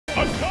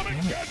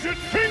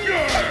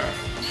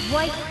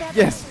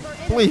Yes,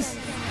 please.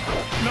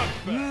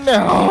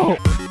 No.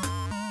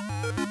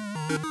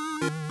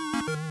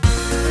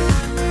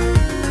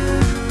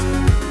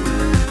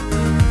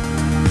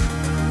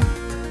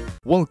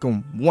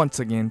 Welcome once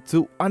again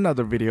to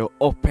another video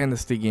of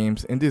Cs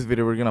Games. In this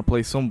video we're gonna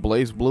play some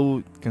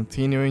Blazblue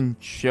continuing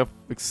Cs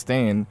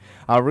Extend.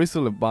 I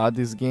recently bought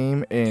this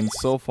game and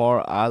so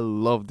far I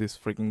love this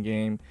freaking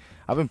game.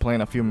 I've been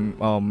playing a few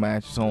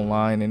matches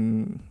online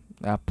and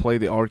I played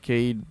the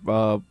arcade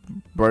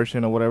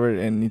version or whatever,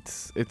 and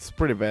it's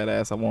pretty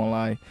badass, I won't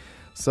lie.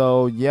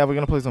 So yeah, we're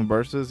gonna play some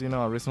versus. You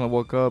know, I recently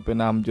woke up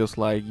and I'm just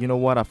like, you know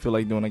what, I feel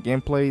like doing a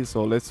gameplay,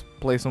 so let's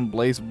play some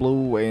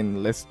Blazblue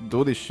and let's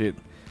do this shit.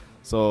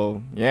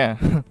 So yeah.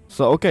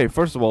 So okay,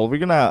 first of all we're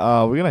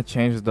gonna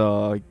change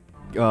the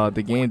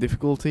game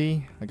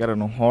difficulty. I got it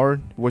on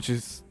hard, which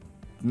is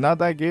not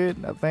that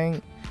good, I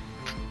think.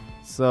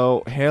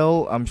 So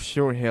hell, I'm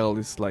sure hell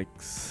is like,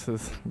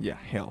 yeah,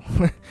 hell.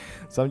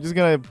 So I'm just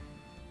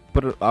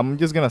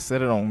gonna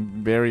set it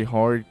on very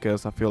hard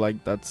because I feel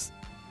like that's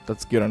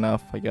good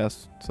enough, I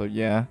guess. So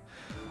yeah.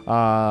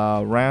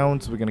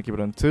 Rounds, we're gonna keep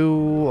it on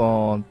 2.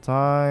 On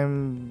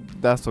time,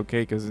 that's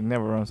okay because it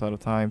never runs out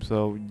of time.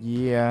 So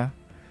yeah,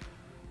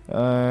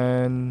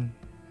 and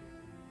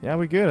yeah,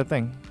 we're good, I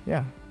think.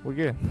 Yeah, we're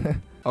good.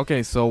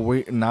 Okay, so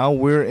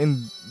we're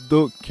in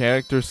the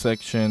character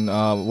section.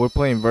 We're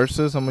playing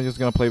versus. I'm just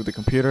gonna play with the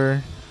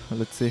computer.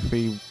 Let's see if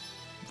he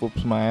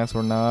whoops my ass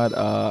or not.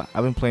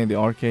 I've been playing the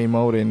arcade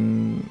mode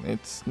and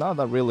it's not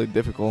that really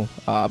difficult.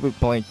 I've been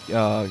playing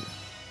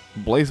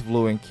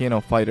Blazblue and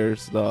Kino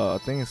Fighters. I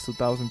think it's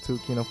 2002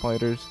 Kino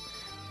Fighters,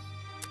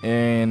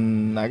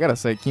 and I gotta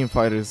say Kino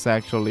Fighters is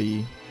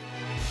actually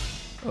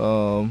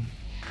not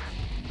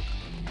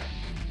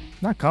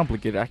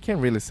complicated. I can't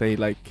really say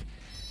like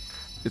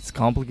it's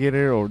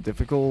complicated or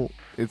difficult.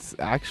 It's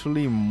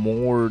actually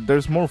more,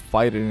 there's more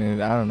fighting in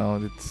it. I don't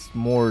know, it's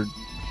more,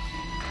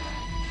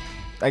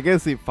 I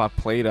guess if I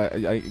played,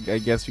 I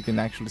guess you can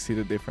actually see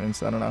the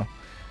difference. I don't know,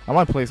 I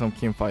might play some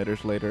Kino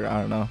Fighters later, I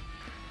don't know.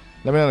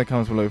 Let me know in the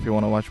comments below if you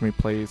want to watch me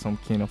play some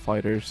King of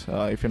Fighters.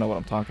 If you know what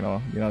I'm talking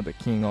about, you know, the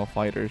King of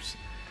Fighters.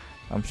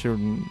 I'm sure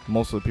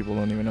most of the people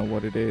don't even know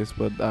what it is,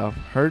 but I've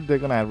heard they're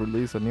gonna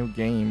release a new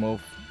game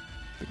of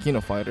the King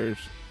of Fighters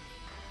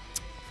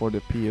for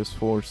the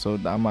PS4, so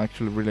I'm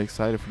actually really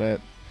excited for that.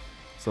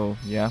 So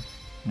yeah,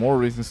 more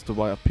reasons to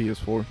buy a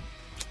PS4.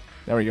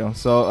 There we go.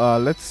 So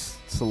let's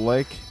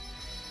select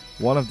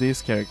one of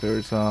these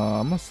characters.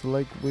 I'm gonna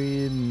select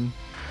with.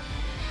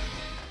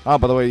 By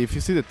the way, if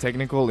you see the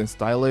technical and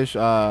stylish,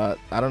 I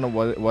don't know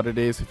what it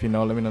is. If you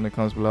know, let me know in the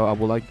comments below. I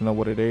would like to know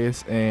what it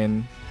is,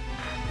 and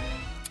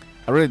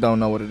I really don't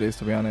know what it is,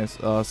 to be honest.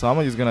 So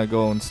I'm just gonna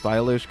go on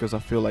stylish because I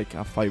feel like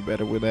I fight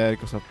better with that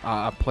because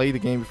I played the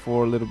game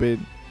before a little bit,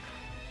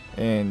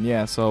 and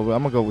yeah. So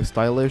I'm gonna go with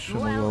stylish.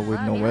 I'm gonna go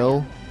with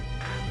Noel,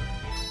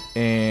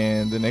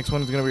 and the next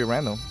one is gonna be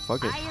random.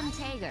 Fuck it.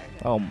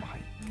 Oh my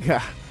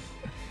god,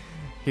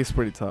 he's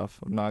pretty tough.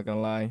 I'm not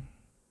gonna lie.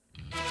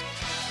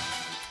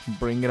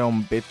 Bring it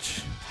on,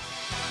 bitch.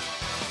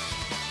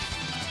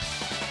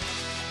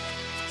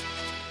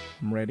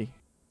 I'm ready.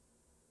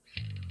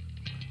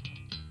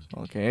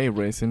 Okay,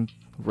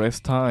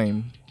 rest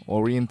time.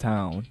 Orient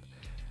Town.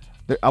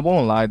 I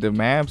won't lie, the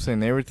maps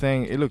and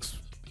everything, it looks,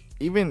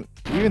 even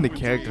the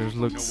characters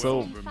look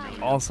so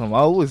awesome. I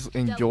always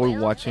enjoy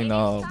watching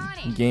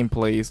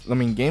gameplays. I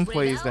mean,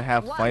 gameplays that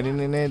have fighting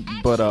in it,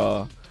 but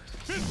I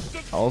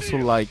also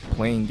like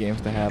playing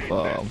games that have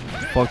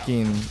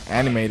fucking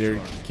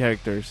animated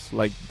characters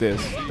like this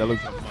that look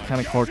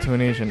kind of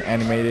cartoonish and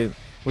animated,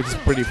 which is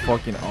pretty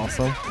fucking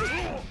awesome.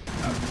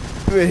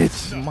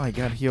 Bitch, my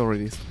god, he's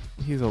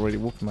already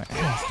whooping my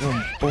ass.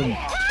 Boom, boom.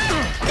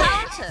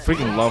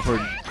 Freaking love her.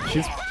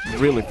 She's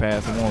really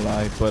fast, I won't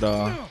lie. But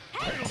my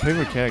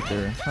favorite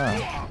character,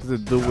 is the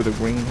dude with the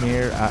green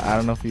hair. I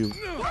don't know if you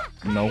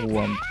know who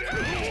I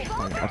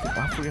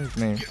forget his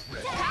name.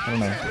 I don't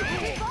know.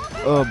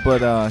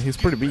 But he's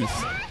pretty beast.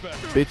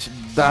 Bitch,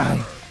 die.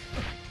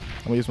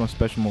 I'm gonna use my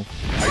special move.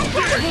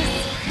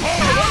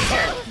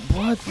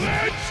 What?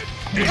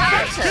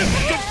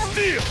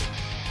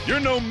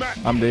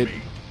 I'm dead.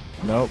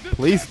 No,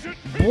 please.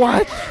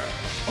 What?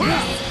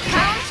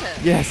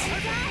 Yes.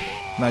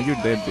 Now you're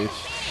dead, bitch.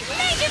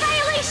 Major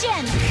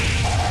violation.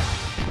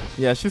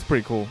 Yeah, she's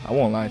pretty cool. I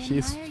won't lie.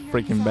 She's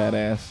freaking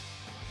badass.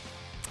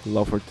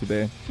 Love her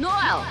today.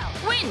 Noel,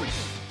 win.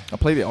 I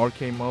played the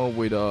arcade mode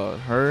with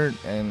her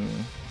and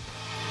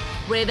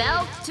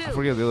Rebel 2. I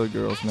forget the other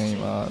girl's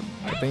name. I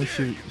think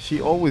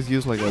she always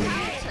used like a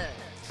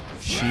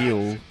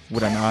shield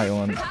with an eye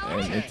on,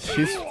 and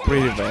she's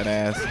pretty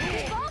badass.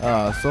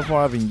 So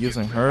far I've been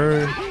using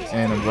her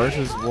and in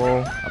versus.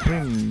 Well, I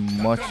pretty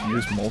much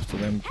use most of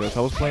them because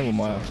I was playing with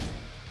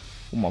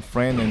my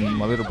friend and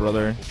my little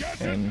brother,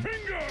 and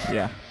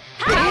yeah.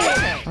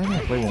 I'm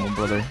gonna play with my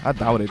brother. I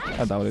doubt it.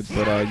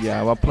 But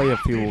yeah, I'll play a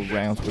few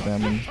rounds with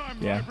them, and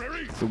yeah,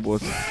 it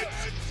was.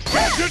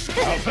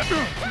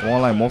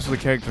 Well, like most of the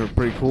characters are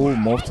pretty cool.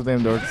 Most of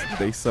them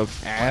they suck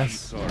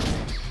ass.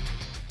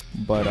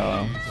 But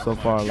so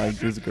far, like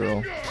this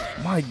girl.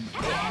 My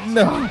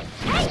no.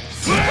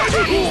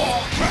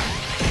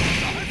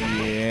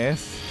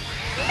 Yes.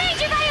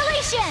 Major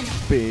violation!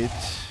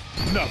 Bitch.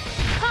 Nothing.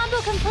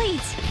 Combo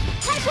complete!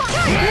 Type 1!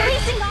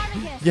 Releasing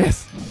Arnicus!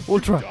 Yes.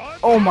 Ultra.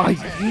 Oh my.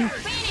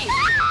 Finish!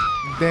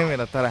 Damn it.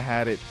 I thought I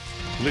had it.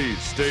 Please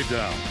stay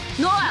down.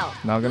 Noel!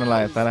 Not gonna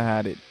lie. I thought I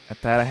had it. I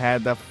thought I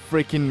had that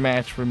freaking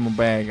match from my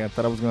bag. I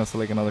thought I was gonna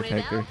select another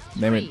character.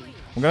 Damn it.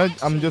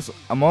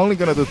 I'm only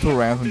gonna do 2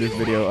 rounds in this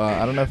video.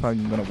 I don't know if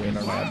I'm gonna win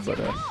or not, but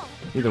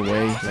either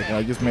way, like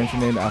I just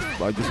mentioned it,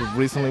 I just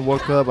recently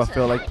woke up. I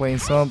felt like playing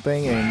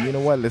something, and you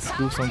know what? Let's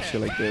do some shit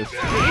like this.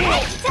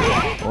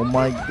 Oh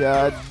my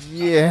god,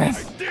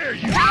 yes! Dare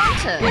you?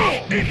 Counter!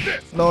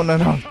 No, no,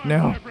 no,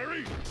 no,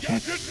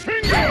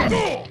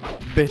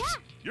 bitch!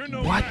 You're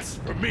no What? match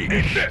for me.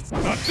 Eat this.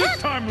 Not this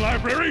time,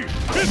 library.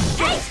 It's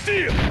of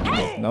steel.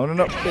 No, no,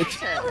 no, bitch!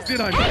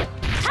 Did I know?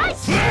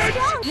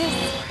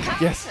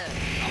 Yes!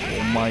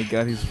 Oh my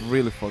god, he's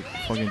really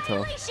fucking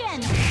tough.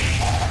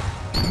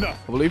 No. I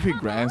believe he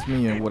grabs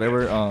me and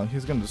whatever,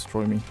 he's gonna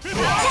destroy me.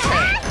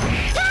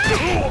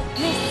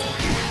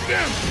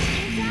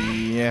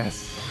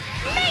 Yes,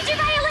 Major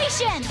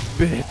violation!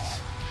 bitch!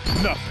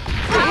 Nothing.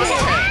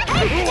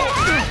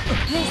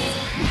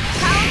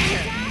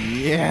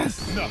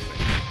 Yes! Nothing.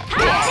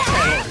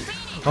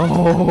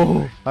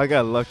 Oh, I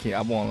got lucky.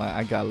 I won't lie,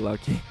 I got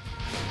lucky.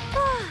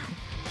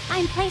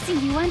 I'm placing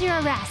you under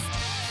arrest.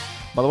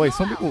 By the way,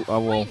 some people,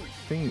 well,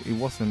 think it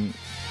wasn't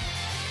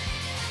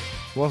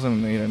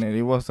on the internet.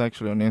 It was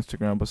actually on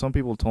Instagram. But some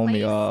people told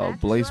me,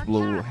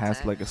 Blazblue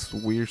has like a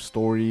weird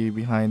story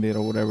behind it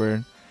or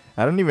whatever.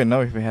 I don't even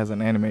know if it has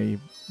an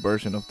anime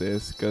version of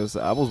this, because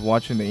I was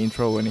watching the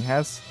intro and it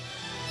has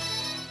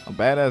a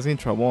badass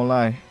intro. I won't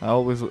lie. I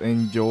always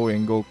enjoy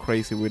and go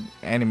crazy with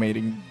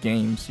animating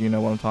games. You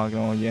know what I'm talking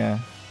about? Yeah.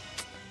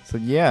 So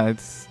yeah,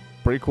 it's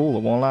pretty cool. I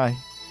won't lie.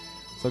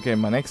 So okay,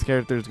 my next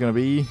character is gonna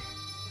be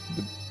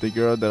the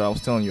girl that I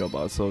was telling you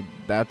about. So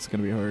that's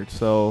gonna be her.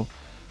 So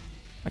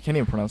I can't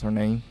even pronounce her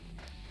name.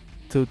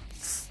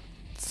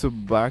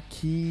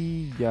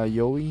 Tsubaki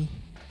Yayoi.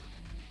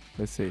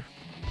 Let's see.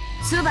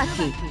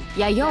 Tsubaki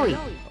Yayoi.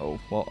 Oh,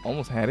 well,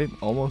 almost had it.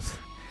 Almost.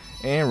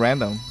 And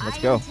random. Let's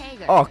go.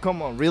 Oh,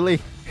 come on. Really?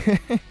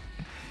 That's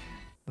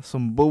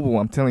some boo-boo.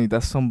 I'm telling you,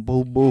 that's some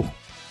boo-boo.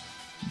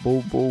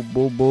 Boo-boo,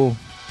 boo-boo.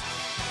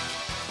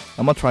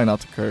 I'm gonna try not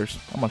to curse.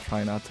 I'm gonna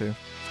try not to.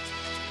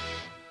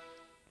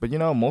 But you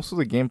know, most of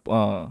the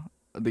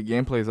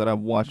gameplays that I've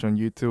watched on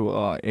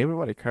YouTube,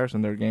 everybody curses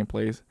in their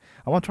gameplays.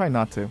 I'm gonna try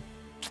not to.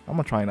 I'm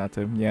gonna try not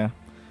to. Yeah.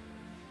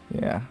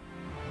 Yeah.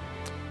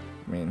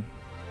 I mean,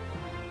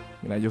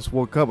 I just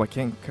woke up. I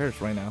can't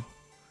curse right now.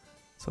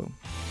 So.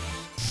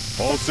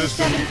 All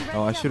systems.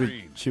 Oh, I should have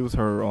choose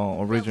her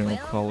original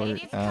color.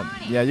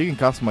 Yeah, you can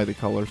customize the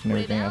colors and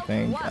everything. I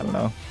think. I don't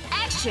know.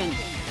 Action!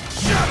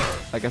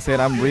 Like I said,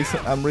 I'm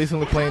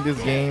recently playing this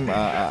game.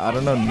 I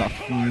don't know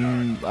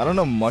I don't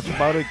know much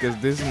about it because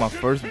this is my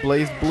first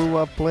Blazblue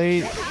I've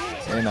played,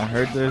 and I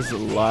heard there's a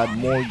lot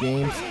more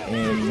games.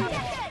 And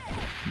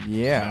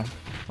yeah,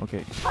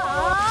 okay.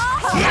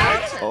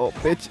 Oh,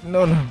 bitch!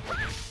 No, no.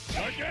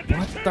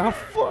 What the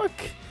fuck?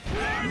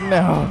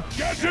 No.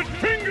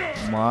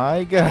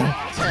 My God.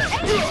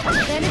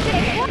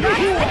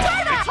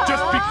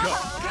 Just because.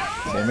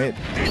 Damn it.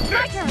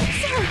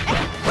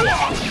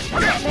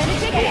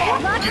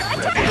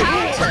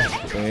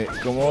 Hey,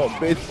 come on,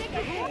 bitch.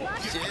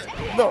 Shit.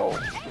 No.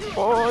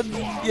 Oh,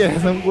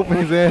 yes, I'm whooping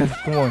his ass.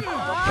 Come on.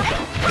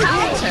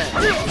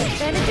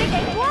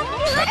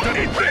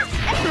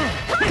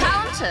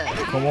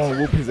 Come on,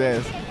 whoop his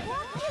ass.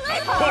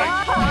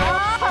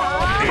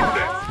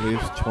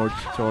 Please, charge.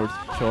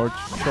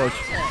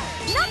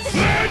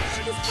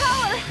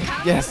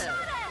 Yes.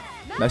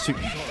 That should.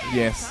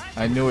 Yes,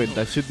 I knew it.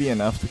 That should be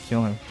enough to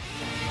kill him.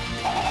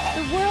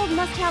 The world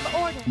must have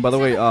order. By the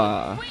way,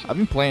 I've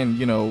been playing,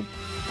 you know,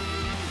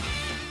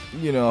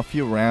 a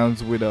few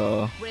rounds with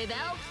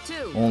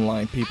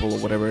online people or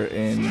whatever,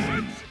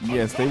 and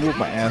yes, they whoop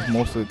my ass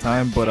most of the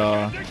time. But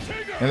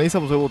at least I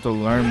was able to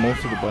learn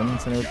most of the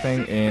buttons and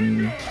everything,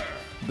 and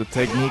the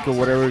technique or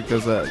whatever,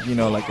 because you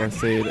know, like I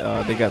said,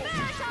 they got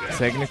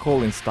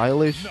technical and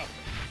stylish,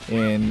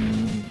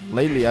 and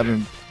lately I've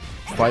been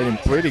fighting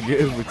pretty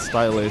good with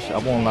stylish. I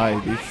won't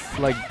lie, it's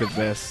like the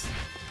best.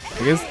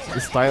 I guess the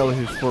stylish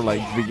is for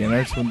like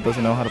beginners who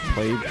doesn't know how to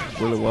play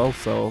really well,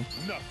 so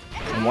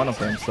I'm one of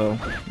them. So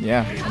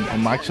yeah,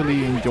 I'm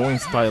actually enjoying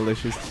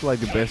stylish. It's like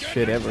the best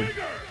shit ever.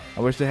 I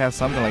wish they had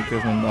something like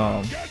this on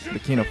the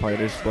Kino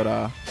Fighters,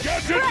 but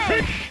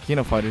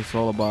Kino Fighters is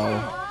all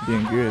about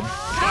being good.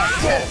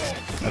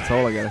 That's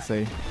all I gotta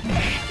say.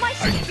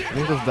 I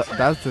think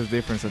that's the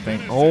difference, I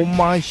think. Oh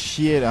my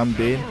shit, I'm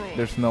dead.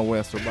 There's no way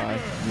I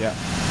survive. Yeah.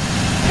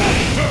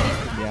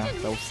 Yeah,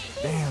 that was...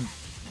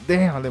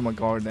 Damn, I let my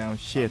guard down.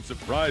 Shit.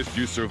 Surprised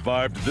you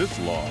survived this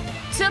long.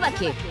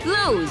 Tsubaki,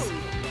 lose.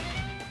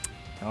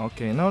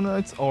 Okay, no,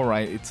 it's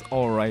alright. It's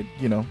alright.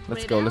 You know,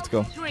 let's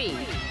go. 3,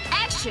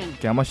 action.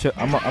 Okay, I'm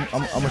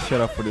gonna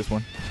shut up for this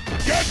one.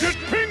 Gadget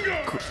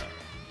Bingo!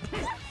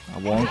 I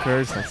won't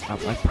curse.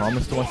 I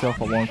promised to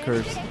myself I won't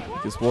curse.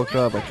 Just woke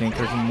up. I can't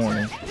curse in the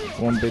morning.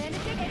 Won't be.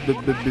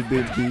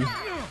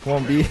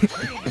 Won't be.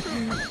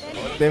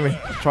 Damn it.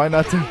 Try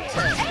not to.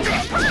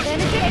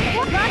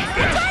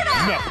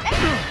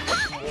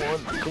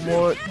 Come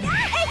on.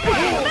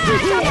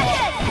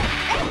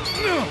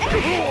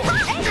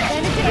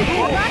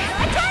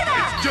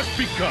 It's just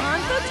begun.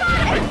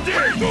 I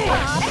dare you.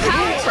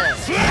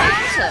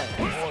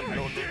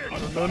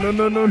 No, no,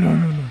 no, no, no,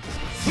 no, no.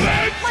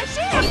 Sledge.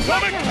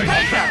 Atomic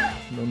attack.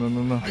 No, no,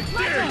 no, no. I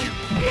dare you.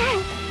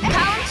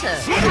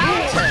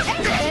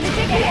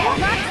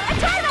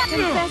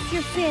 Confess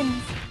your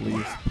sins.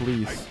 Please,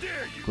 please.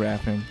 Grab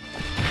him.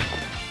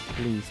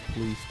 Please,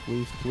 please,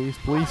 please, please,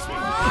 please.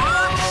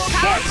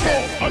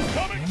 Blazblue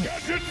atomic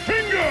gadget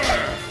finger.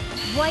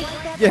 White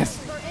Yes,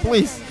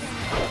 please.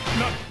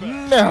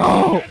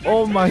 No!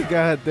 Oh my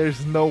god,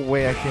 there's no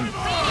way I can.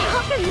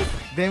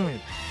 Damn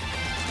it.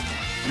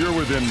 You're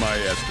within my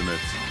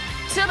estimates.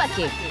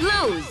 Tsubaki,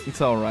 lose!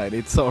 It's alright,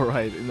 it's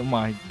alright. Oh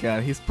my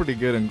god, he's pretty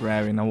good in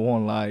grabbing, I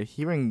won't lie.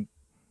 He kind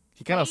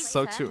of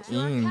sucks you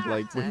in,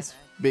 like, with his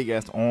big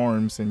ass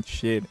arms and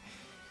shit.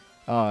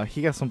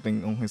 He got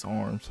something on his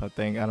arms, I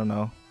think, I don't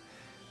know.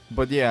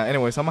 But yeah,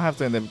 anyways, I'm gonna have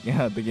to end the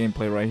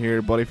gameplay right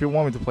here. But if you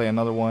want me to play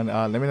another one,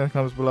 let me know in the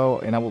comments below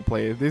and I will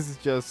play it. This is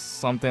just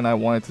something I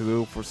wanted to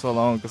do for so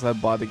long because I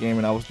bought the game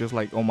and I was just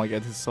like, oh my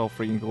god, this is so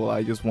freaking cool.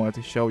 I just wanted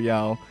to show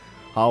y'all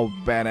how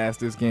badass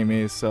this game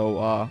is.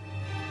 So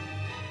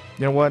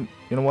you know what?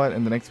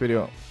 In the next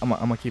video, I'm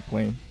gonna keep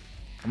playing.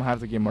 I'm gonna have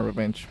to get my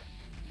revenge.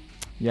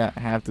 Yeah, I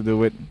have to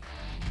do it.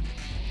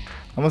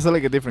 I'm gonna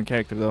select a different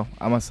character though.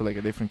 I'm gonna select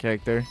a different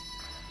character.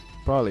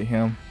 Probably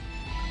him.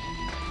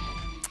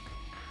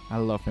 I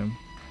love him.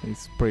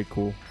 He's pretty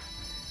cool.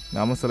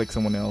 Now I'm gonna select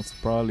someone else.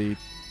 Probably.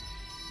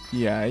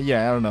 Yeah. I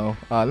don't know.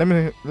 Let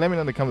me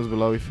know in the comments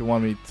below if you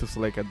want me to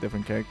select a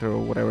different character or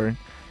whatever,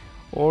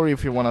 or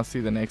if you wanna see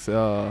the next.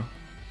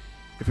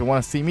 If you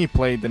wanna see me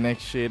play the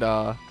next shit.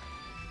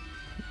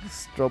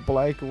 Just drop a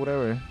like or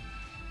whatever.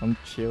 I'm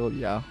chill.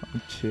 Yeah,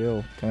 I'm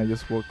chill. Can I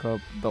just woke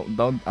up?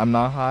 Don't. I'm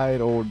not high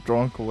or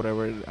drunk or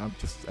whatever. I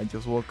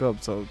just woke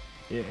up. So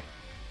yeah.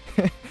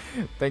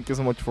 Thank you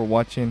so much for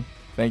watching.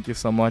 Thank you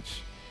so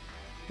much.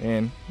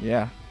 And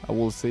yeah, I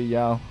will see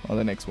y'all on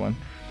the next one.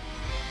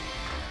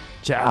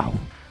 Ciao.